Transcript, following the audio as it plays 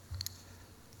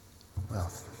Well,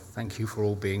 thank you for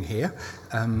all being here.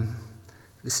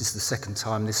 This is the second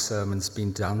time this sermon's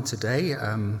been done today,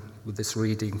 with this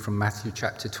reading from Matthew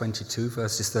chapter 22,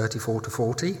 verses 34 to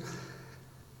 40.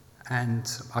 And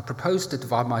I propose to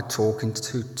divide my talk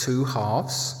into two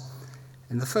halves.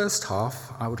 In the first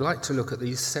half, I would like to look at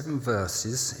these 7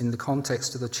 verses in the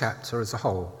context of the chapter as a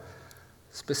whole,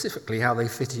 specifically how they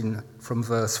fit in from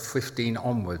verse 15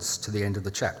 onwards to the end of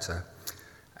the chapter,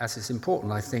 as it's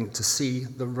important, I think, to see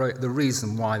the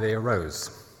reason why they arose.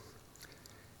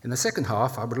 In the second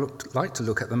half, I would like to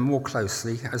look at them more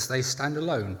closely as they stand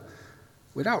alone,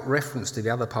 without reference to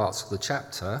the other parts of the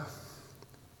chapter,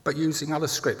 but using other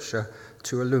scripture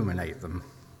to illuminate them.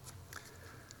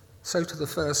 So to the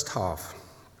first half.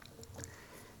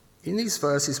 In these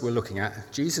verses we're looking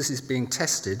at, Jesus is being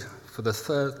tested for the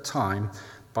third time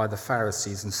by the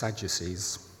Pharisees and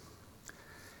Sadducees.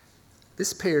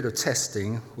 This period of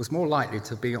testing was more likely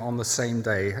to be on the same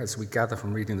day as we gather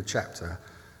from reading the chapter.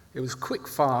 It was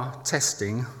quick-fire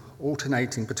testing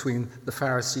alternating between the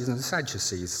Pharisees and the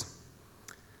Sadducees.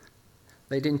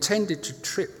 They'd intended to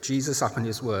trip Jesus up in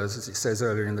his words, as it says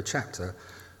earlier in the chapter,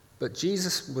 but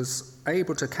Jesus was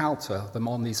able to counter them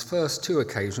on these first 2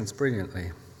 occasions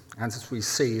brilliantly. And as we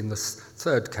see in the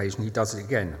third occasion, he does it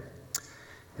again.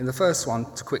 In the first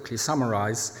one, to quickly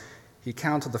summarize, he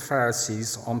countered the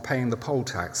Pharisees on paying the poll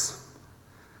tax,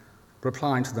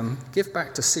 replying to them, "Give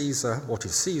back to Caesar what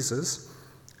is Caesar's,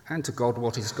 and to God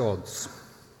what is God's."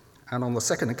 And on the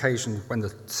second occasion, when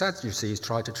the Sadducees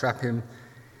tried to trap him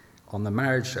on the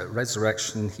marriage at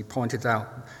resurrection, he pointed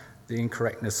out the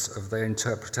incorrectness of their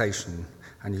interpretation.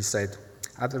 And he said,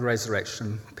 at the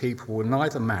resurrection, people will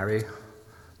neither marry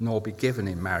nor be given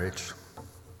in marriage.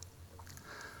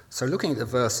 So looking at the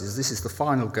verses, this is the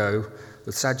final go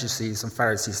the Sadducees and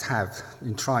Pharisees have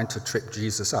in trying to trip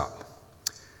Jesus up.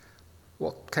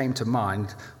 What came to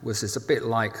mind was it's a bit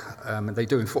like they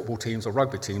do in football teams or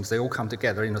rugby teams. They all come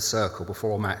together in a circle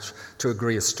before a match to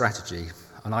agree a strategy.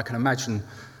 And I can imagine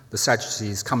the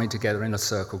Sadducees coming together in a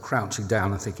circle, crouching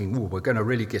down and thinking, "Oh, we're going to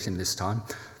really get him this time."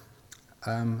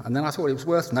 And then I thought it was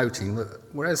worth noting that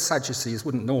whereas Sadducees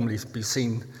wouldn't normally be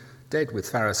seen dead with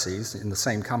Pharisees in the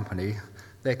same company,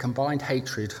 their combined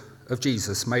hatred of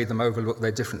Jesus made them overlook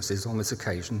their differences on this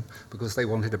occasion because they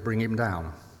wanted to bring him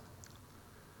down.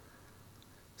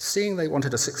 Seeing they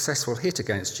wanted a successful hit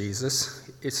against Jesus,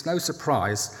 it's no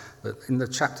surprise that in the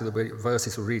chapter the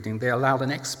verses we're reading, they allowed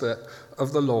an expert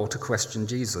of the law to question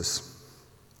Jesus.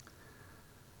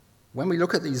 When we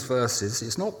look at these verses,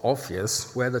 it's not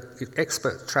obvious where the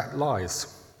expert trap lies.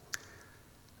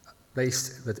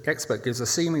 The expert gives a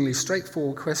seemingly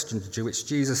straightforward question to which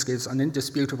Jesus gives an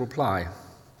indisputable reply.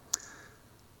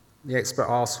 The expert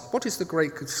asks, "What is the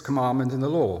greatest commandment in the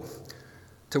law?"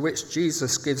 To which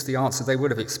Jesus gives the answer they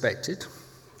would have expected: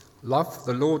 "Love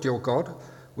the Lord your God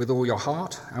with all your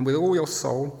heart and with all your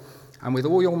soul and with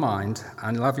all your mind,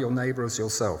 and love your neighbour as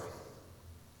yourself."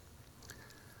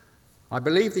 I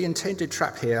believe the intended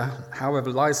trap here,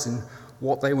 however, lies in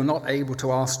what they were not able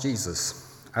to ask Jesus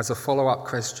as a follow-up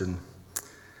question.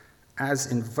 As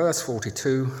in verse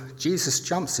 42, Jesus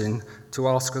jumps in to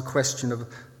ask a question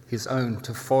of his own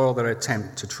to foil their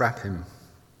attempt to trap him.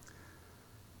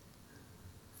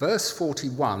 Verse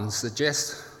 41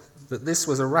 suggests that this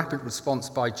was a rapid response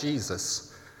by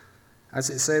Jesus. As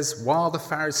it says, while the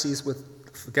Pharisees were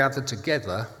gathered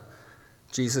together,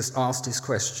 Jesus asked his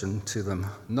question to them,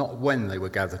 not when they were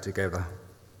gathered together.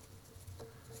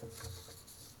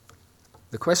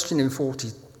 The question in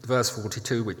verse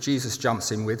 42, which Jesus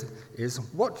jumps in with, is,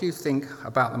 "What do you think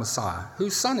about the Messiah?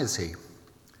 Whose son is he?"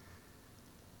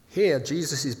 Here,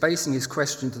 Jesus is basing his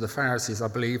question to the Pharisees, I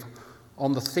believe,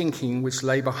 on the thinking which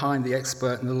lay behind the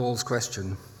expert in the law's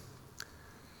question.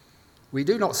 We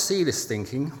do not see this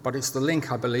thinking, but it's the link,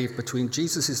 I believe, between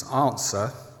Jesus'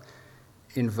 answer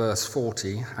in verse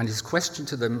 40 and his question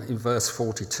to them in verse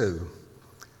 42,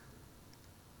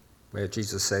 where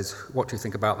Jesus says, "What do you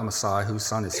think about the Messiah? Whose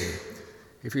son is he?"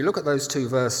 If you look at those 2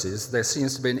 verses, there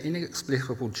seems to be an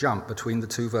inexplicable jump between the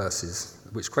 2 verses,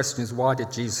 which question is, why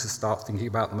did Jesus start thinking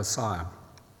about the Messiah?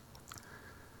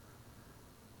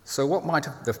 So what might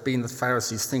have been the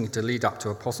Pharisees' thinking to lead up to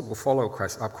a possible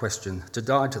follow-up question to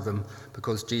die to them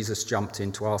because Jesus jumped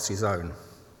in to ask his own?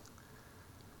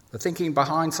 The thinking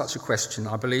behind such a question,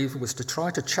 I believe, was to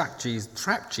try to trap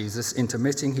Jesus into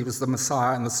admitting he was the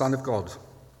Messiah and the Son of God.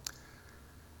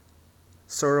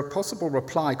 So a possible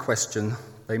reply question,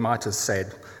 they might have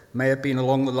said, may have been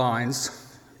along the lines,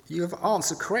 "You have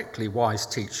answered correctly, wise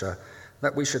teacher,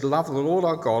 that we should love the Lord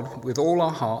our God with all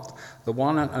our heart, the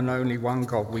one and only one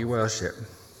God we worship."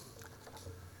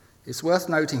 It's worth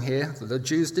noting here that the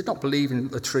Jews did not believe in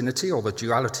the Trinity or the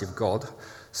duality of God,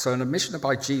 so an admission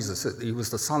by Jesus that he was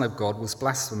the Son of God was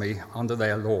blasphemy under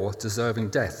their law, deserving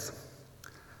death.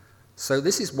 So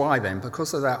this is why then,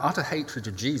 because of their utter hatred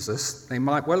of Jesus, they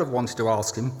might well have wanted to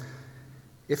ask him,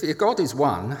 if your God is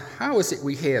one, how is it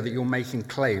we hear that you're making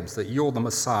claims that you're the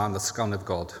Messiah and the Son of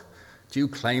God? Do you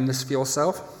claim this for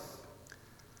yourself?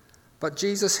 But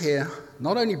Jesus here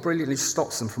not only brilliantly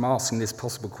stops them from asking this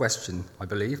possible question, I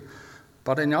believe,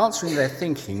 but in answering their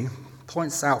thinking,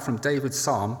 points out from David's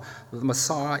psalm that the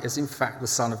Messiah is in fact the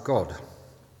Son of God.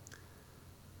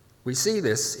 We see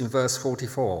this in verse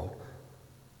 44.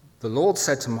 The Lord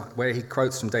said to my, where he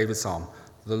quotes from David's psalm,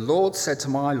 "The Lord said to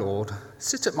my Lord,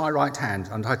 sit at my right hand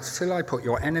until I put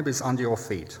your enemies under your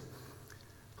feet."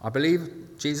 I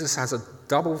believe Jesus has a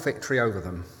double victory over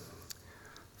them.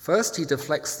 First, he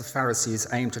deflects the Pharisees'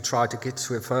 aim to try to get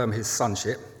to affirm his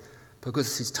sonship,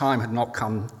 because his time had not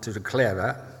come to declare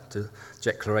that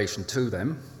declaration to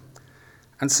them.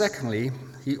 And secondly,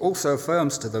 he also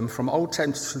affirms to them from Old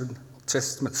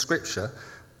Testament scripture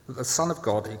that the Son of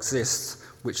God exists,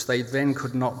 which they then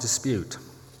could not dispute.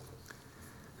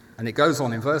 And it goes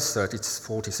on in verse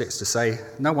 46 to say,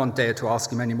 no one dared to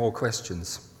ask him any more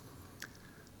questions.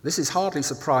 This is hardly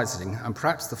surprising, and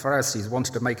perhaps the Pharisees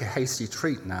wanted to make a hasty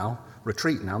retreat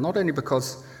now, not only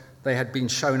because they had been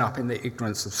shown up in their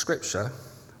ignorance of Scripture,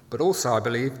 but also, I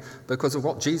believe, because of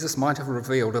what Jesus might have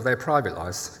revealed of their private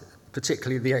lives,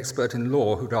 particularly the expert in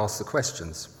law who'd asked the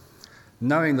questions,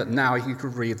 knowing that now he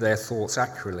could read their thoughts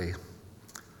accurately.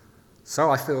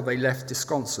 So I feel they left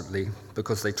disconsolately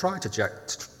because they tried to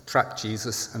trap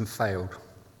Jesus and failed.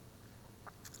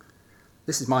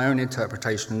 This is my own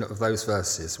interpretation of those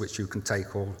verses, which you can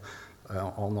take on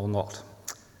or not.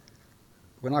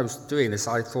 When I was doing this,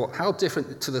 I thought, how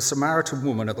different to the Samaritan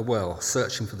woman at the well,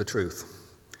 searching for the truth.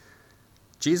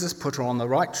 Jesus put her on the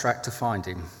right track to find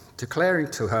him, declaring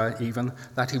to her even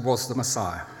that he was the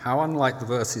Messiah. How unlike the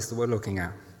verses that we're looking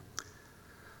at.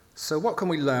 So what can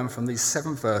we learn from these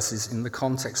 7 verses in the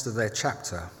context of the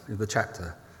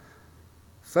chapter?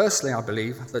 Firstly, I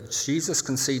believe that Jesus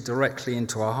can see directly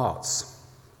into our hearts.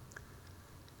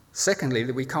 Secondly,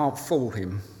 that we can't fool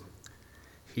him.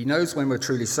 He knows when we're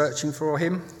truly searching for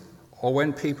him, or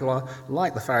when people are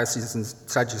like the Pharisees and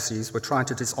Sadducees were trying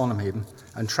to dishonour him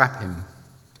and trap him.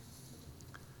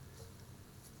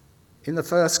 In the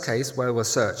first case, where we're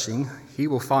searching, he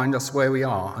will find us where we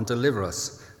are and deliver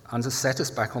us and to set us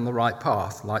back on the right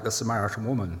path, like the Samaritan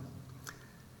woman.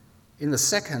 In the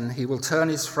second, he will turn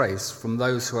his face from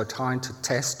those who are trying to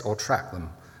test or trap them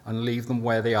and leave them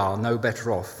where they are, no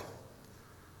better off.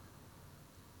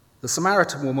 The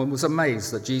Samaritan woman was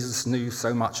amazed that Jesus knew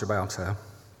so much about her.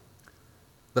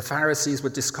 The Pharisees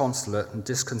were disconsolate and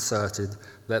disconcerted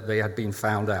that they had been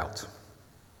found out.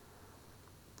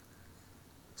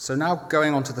 So now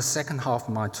going on to the second half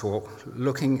of my talk,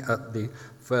 looking at the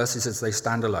verses as they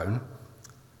stand alone,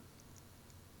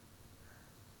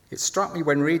 it struck me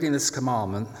when reading this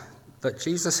commandment that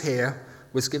Jesus here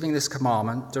was giving this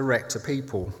commandment direct to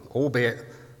people, albeit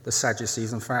the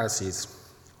Sadducees and Pharisees.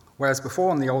 Whereas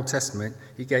before in the Old Testament,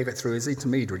 he gave it through his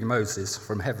intermediary, Moses,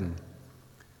 from heaven.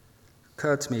 It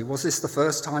occurred to me, was this the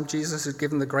first time Jesus had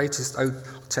given the greatest Old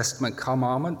Testament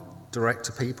commandment direct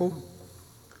to people?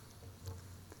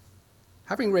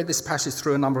 Having read this passage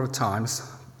through a number of times,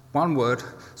 one word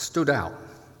stood out,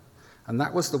 and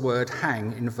that was the word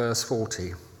hang in verse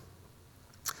 40.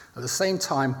 At the same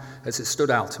time as it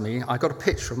stood out to me, I got a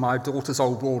picture of my daughter's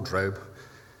old wardrobe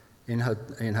in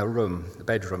her room, the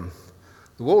bedroom.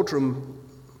 The wardrobe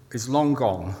is long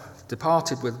gone,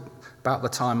 departed with about the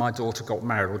time my daughter got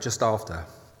married, or just after.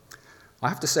 I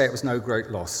have to say it was no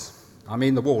great loss. I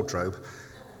mean the wardrobe,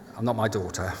 not my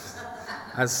daughter,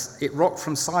 as it rocked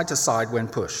from side to side when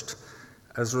pushed,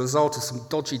 as a result of some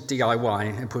dodgy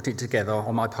DIY and putting it together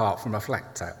on my part from a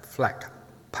flat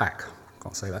pack.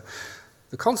 Can't say that.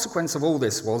 The consequence of all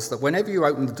this was that whenever you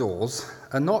opened the doors,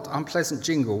 a not unpleasant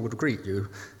jingle would greet you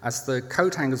as the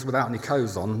coat hangers without any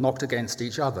clothes on knocked against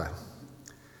each other.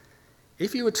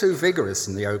 If you were too vigorous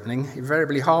in the opening,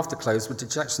 invariably half the clothes would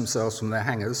detach themselves from their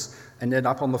hangers and end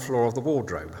up on the floor of the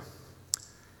wardrobe.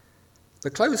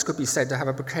 The clothes could be said to have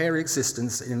a precarious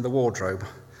existence in the wardrobe,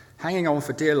 hanging on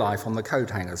for dear life on the coat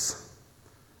hangers.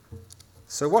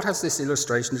 So what has this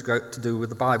illustration to do with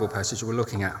the Bible passage we're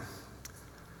looking at?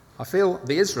 I feel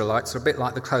the Israelites are a bit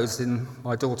like the clothes in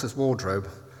my daughter's wardrobe.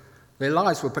 Their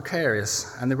lives were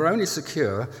precarious, and they were only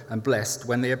secure and blessed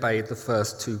when they obeyed the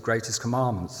first 2 greatest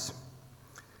commandments.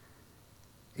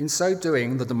 In so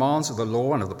doing, the demands of the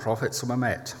law and of the prophets were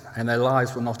met, and their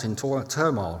lives were not in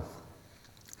turmoil.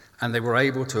 and they were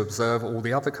able to observe all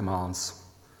the other commands.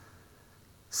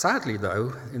 Sadly,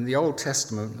 though, in the Old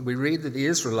Testament, we read that the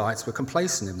Israelites were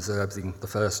complacent in observing the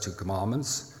first two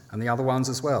commandments and the other ones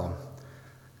as well.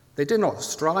 They did not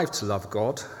strive to love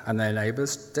God and their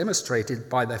neighbours, demonstrated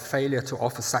by their failure to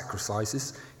offer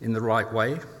sacrifices in the right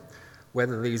way,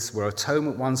 whether these were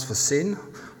atonement ones for sin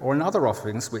or in other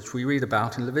offerings which we read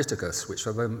about in Leviticus, which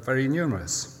are very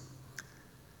numerous.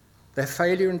 Their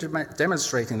failure in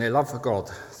demonstrating their love for God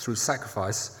through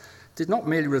sacrifice did not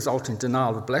merely result in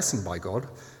denial of blessing by God,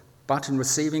 but in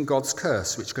receiving God's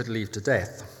curse, which could lead to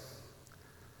death.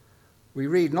 We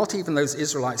read not even those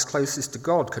Israelites closest to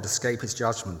God could escape his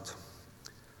judgment.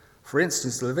 For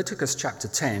instance, Leviticus chapter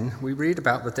 10, we read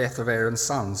about the death of Aaron's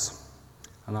sons.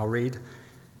 And I'll read,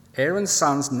 Aaron's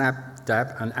sons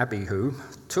Nadab and Abihu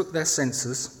took their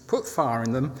censers, put fire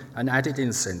in them, and added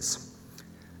incense.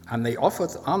 And they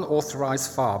offered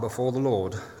unauthorized fire before the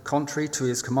Lord, contrary to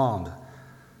his command.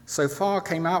 So fire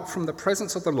came out from the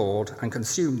presence of the Lord and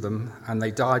consumed them, and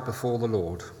they died before the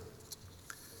Lord.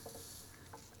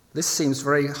 This seems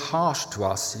very harsh to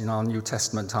us in our New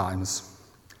Testament times.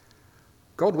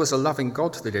 God was a loving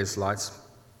God to the Israelites,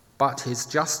 but his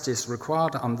justice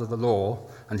required under the law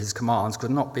and his commands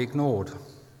could not be ignored.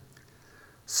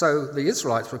 So the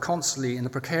Israelites were constantly in a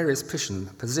precarious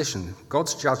position,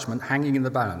 God's judgment hanging in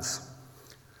the balance.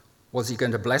 Was he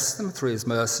going to bless them through his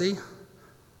mercy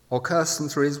or curse them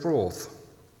through his wrath?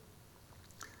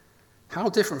 How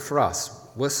different for us.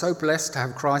 We're so blessed to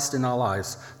have Christ in our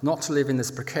lives, not to live in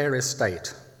this precarious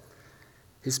state.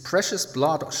 His precious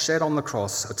blood shed on the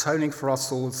cross, atoning for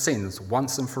us all sins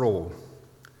once and for all.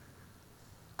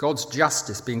 God's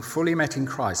justice being fully met in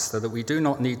Christ so that we do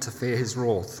not need to fear his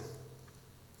wrath.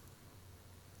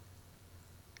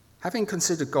 Having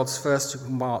considered God's first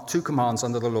two commands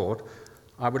under the Lord,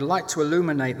 I would like to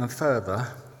illuminate them further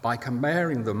by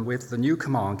comparing them with the new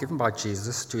command given by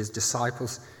Jesus to his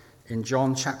disciples in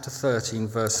John chapter 13,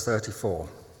 verse 34.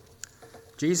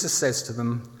 Jesus says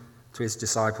to his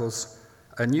disciples,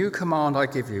 "A new command I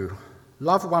give you,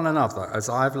 love one another as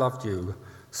I have loved you,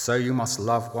 so you must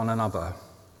love one another."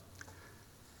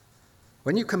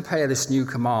 When you compare this new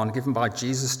command given by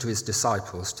Jesus to his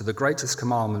disciples to the greatest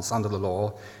commandments under the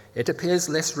law, it appears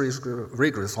less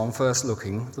rigorous on first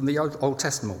looking than the Old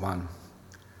Testament one.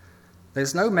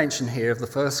 There's no mention here of the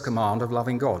first command of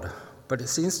loving God, but it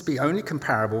seems to be only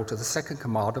comparable to the second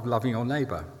command of loving your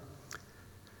neighbour.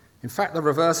 In fact, the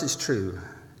reverse is true.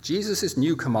 Jesus'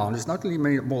 new command is not only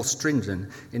more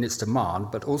stringent in its demand,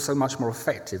 but also much more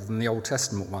effective than the Old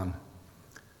Testament one.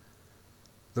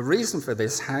 The reason for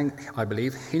this, I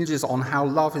believe, hinges on how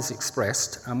love is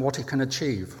expressed and what it can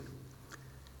achieve.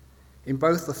 In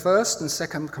both the first and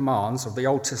second commands of the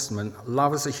Old Testament,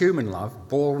 love is a human love,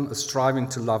 born of striving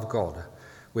to love God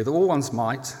with all one's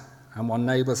might and one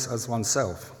neighbour as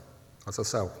oneself, as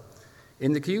herself.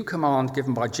 In the new command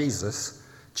given by Jesus,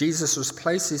 Jesus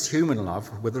replaces human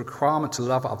love with the requirement to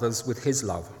love others with his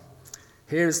love.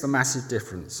 Here is the massive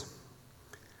difference.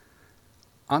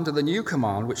 Under the new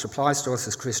command, which applies to us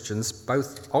as Christians,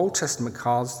 both Old Testament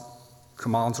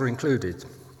commands are included.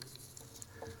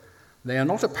 They are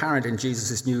not apparent in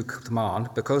Jesus' new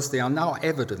command because they are now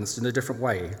evidenced in a different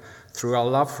way through our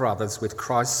love for others with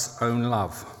Christ's own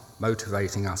love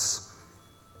motivating us.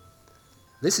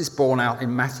 This is borne out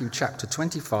in Matthew chapter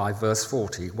 25, verse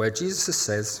 40, where Jesus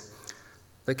says,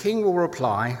 "The king will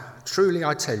reply, 'Truly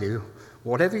I tell you,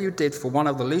 whatever you did for one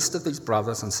of the least of these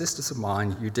brothers and sisters of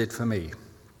mine, you did for me.'"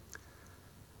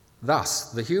 Thus,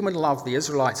 the human love the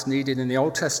Israelites needed in the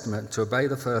Old Testament to obey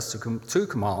the first two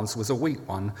commands was a weak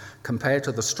one compared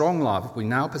to the strong love we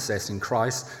now possess in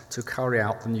Christ to carry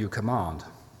out the new command.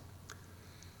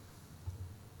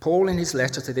 Paul, in his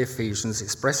letter to the Ephesians,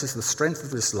 expresses the strength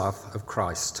of this love of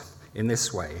Christ in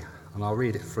this way, and I'll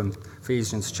read it from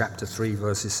Ephesians chapter 3,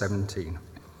 verses 17.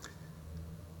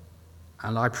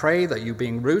 "And I pray that you,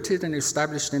 being rooted and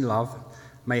established in love,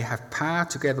 may have power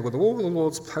together with all the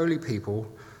Lord's holy people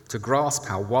to grasp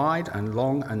how wide and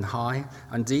long and high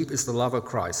and deep is the love of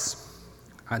Christ,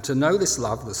 and to know this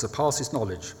love that surpasses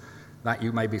knowledge, that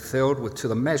you may be filled to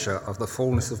the measure of the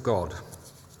fullness of God."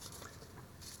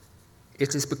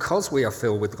 It is because we are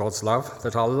filled with God's love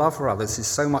that our love for others is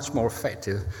so much more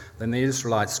effective than the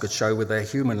Israelites could show with their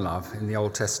human love in the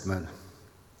Old Testament.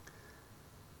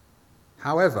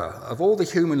 However, of all the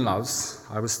human loves,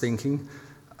 I was thinking,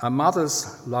 a mother's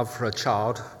love for a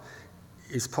child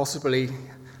is possibly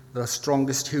the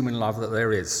strongest human love that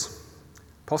there is,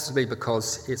 possibly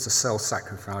because it's a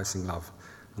self-sacrificing love.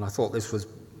 And I thought this was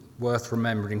worth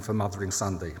remembering for Mothering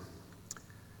Sunday.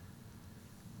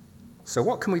 So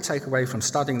what can we take away from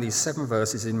studying these 7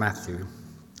 verses in Matthew?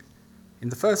 In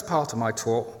the first part of my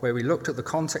talk, where we looked at the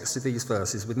context of these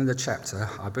verses within the chapter,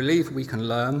 I believe we can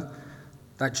learn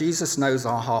that Jesus knows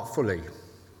our heart fully.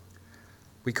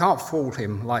 We can't fool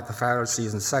him like the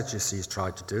Pharisees and Sadducees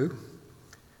tried to do.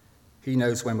 He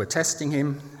knows when we're testing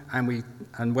him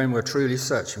and when we're truly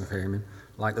searching for him,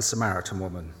 like the Samaritan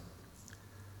woman.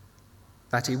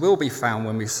 That he will be found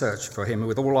when we search for him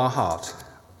with all our heart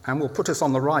and will put us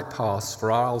on the right path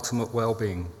for our ultimate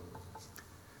well-being.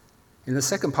 In the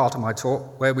second part of my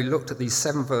talk, where we looked at these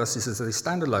 7 verses as they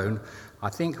stand alone, I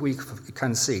think we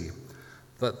can see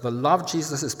that the love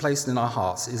Jesus has placed in our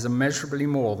hearts is immeasurably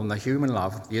more than the human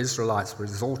love the Israelites were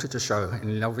exhorted to show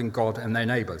in loving God and their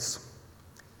neighbours.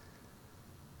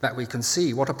 That we can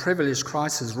see what a privilege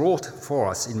Christ has wrought for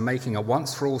us in making a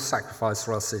once-for-all sacrifice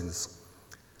for our sins,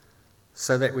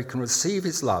 so that we can receive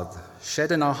his love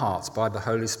shed in our hearts by the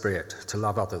Holy Spirit to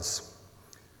love others.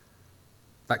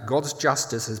 That God's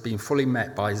justice has been fully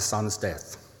met by his Son's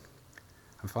death.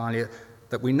 And finally,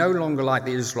 that we no longer, like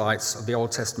the Israelites of the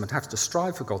Old Testament, have to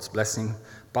strive for God's blessing,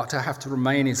 but to have to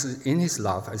remain in his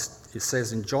love, as it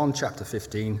says in John chapter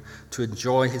 15, to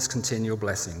enjoy his continual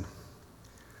blessing.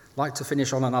 I'd like to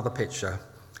finish on another picture.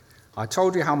 I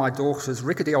told you how my daughter's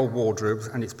rickety old wardrobe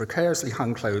and its precariously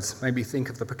hung clothes made me think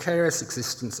of the precarious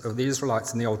existence of the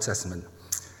Israelites in the Old Testament.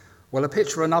 Well, a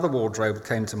picture of another wardrobe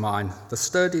came to mind, the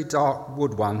sturdy dark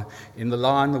wood one in The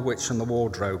Lion, the Witch and the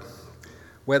Wardrobe,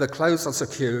 where the clothes are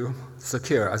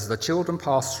secure as the children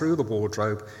pass through the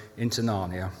wardrobe into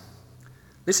Narnia.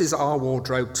 This is our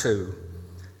wardrobe too,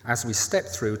 as we step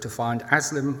through to find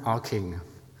Aslan, our king.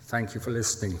 Thank you for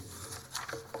listening.